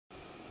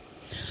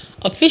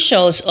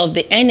Officials of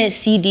the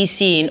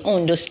NSCDC in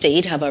Ondo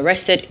State have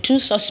arrested 2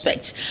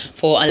 suspects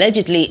for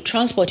allegedly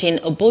transporting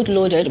a boat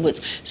loaded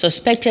with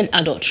suspected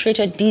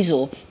adulterated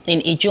diesel in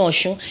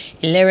Iju-Osun,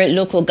 Irele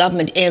Local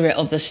Government Area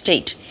of the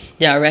state.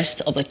 The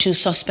arrest of the 2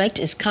 suspects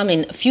is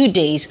coming a few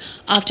days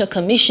after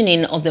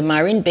commissioning of the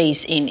marine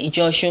base in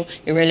Iju-Osun,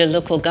 Irele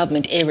Local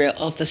Government Area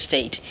of the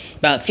state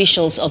by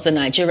officials of the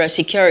Nigeria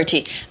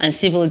Security and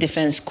Civil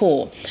Defense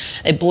Corps.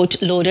 A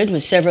boat loaded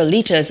with several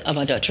liters of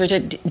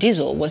adulterated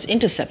diesel was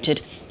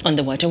intercepted on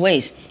the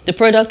waterways. The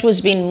product was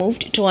being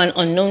moved to an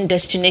unknown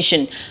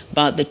destination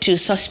by the 2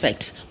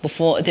 suspects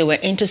before they were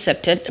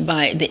intercepted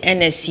by the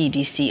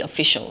N.S.C.D.C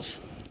officials.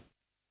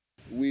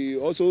 We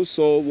also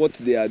saw what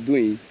they are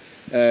doing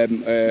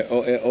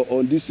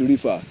on this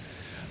river.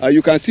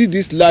 You can see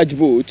this large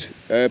boat,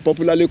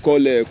 popularly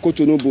called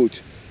Cotonou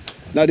boat.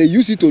 Now they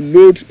use it to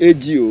load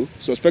AGO,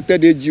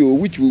 suspected AGO,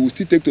 which we will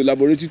still take to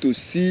laboratory to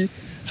see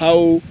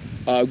how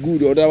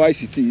good or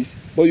otherwise it is.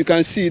 But you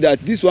can see that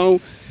this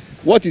one,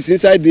 what is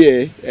inside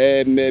there,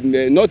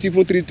 not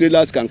even 3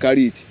 trailers can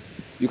carry it.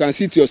 You can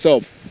see it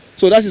yourself.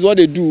 So that is what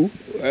they do.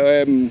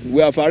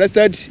 We have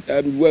arrested,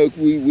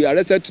 we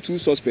arrested 2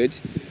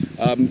 suspects.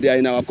 They are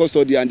in our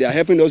custody and they are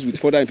helping us with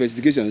further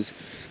investigations.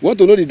 We want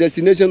to know the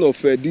destination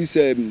of this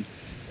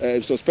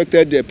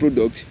suspected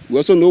product. We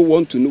also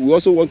want to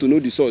know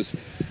the source,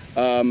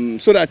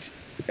 so that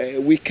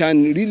we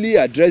can really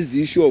address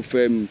the issue of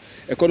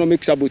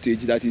economic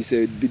sabotage that is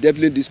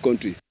bedeviling this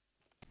country.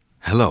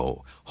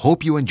 Hello,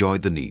 hope you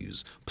enjoyed the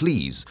news.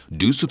 Please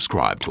do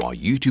subscribe to our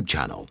YouTube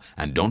channel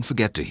and don't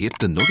forget to hit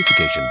the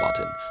notification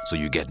button so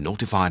you get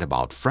notified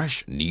about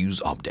fresh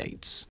news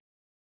updates.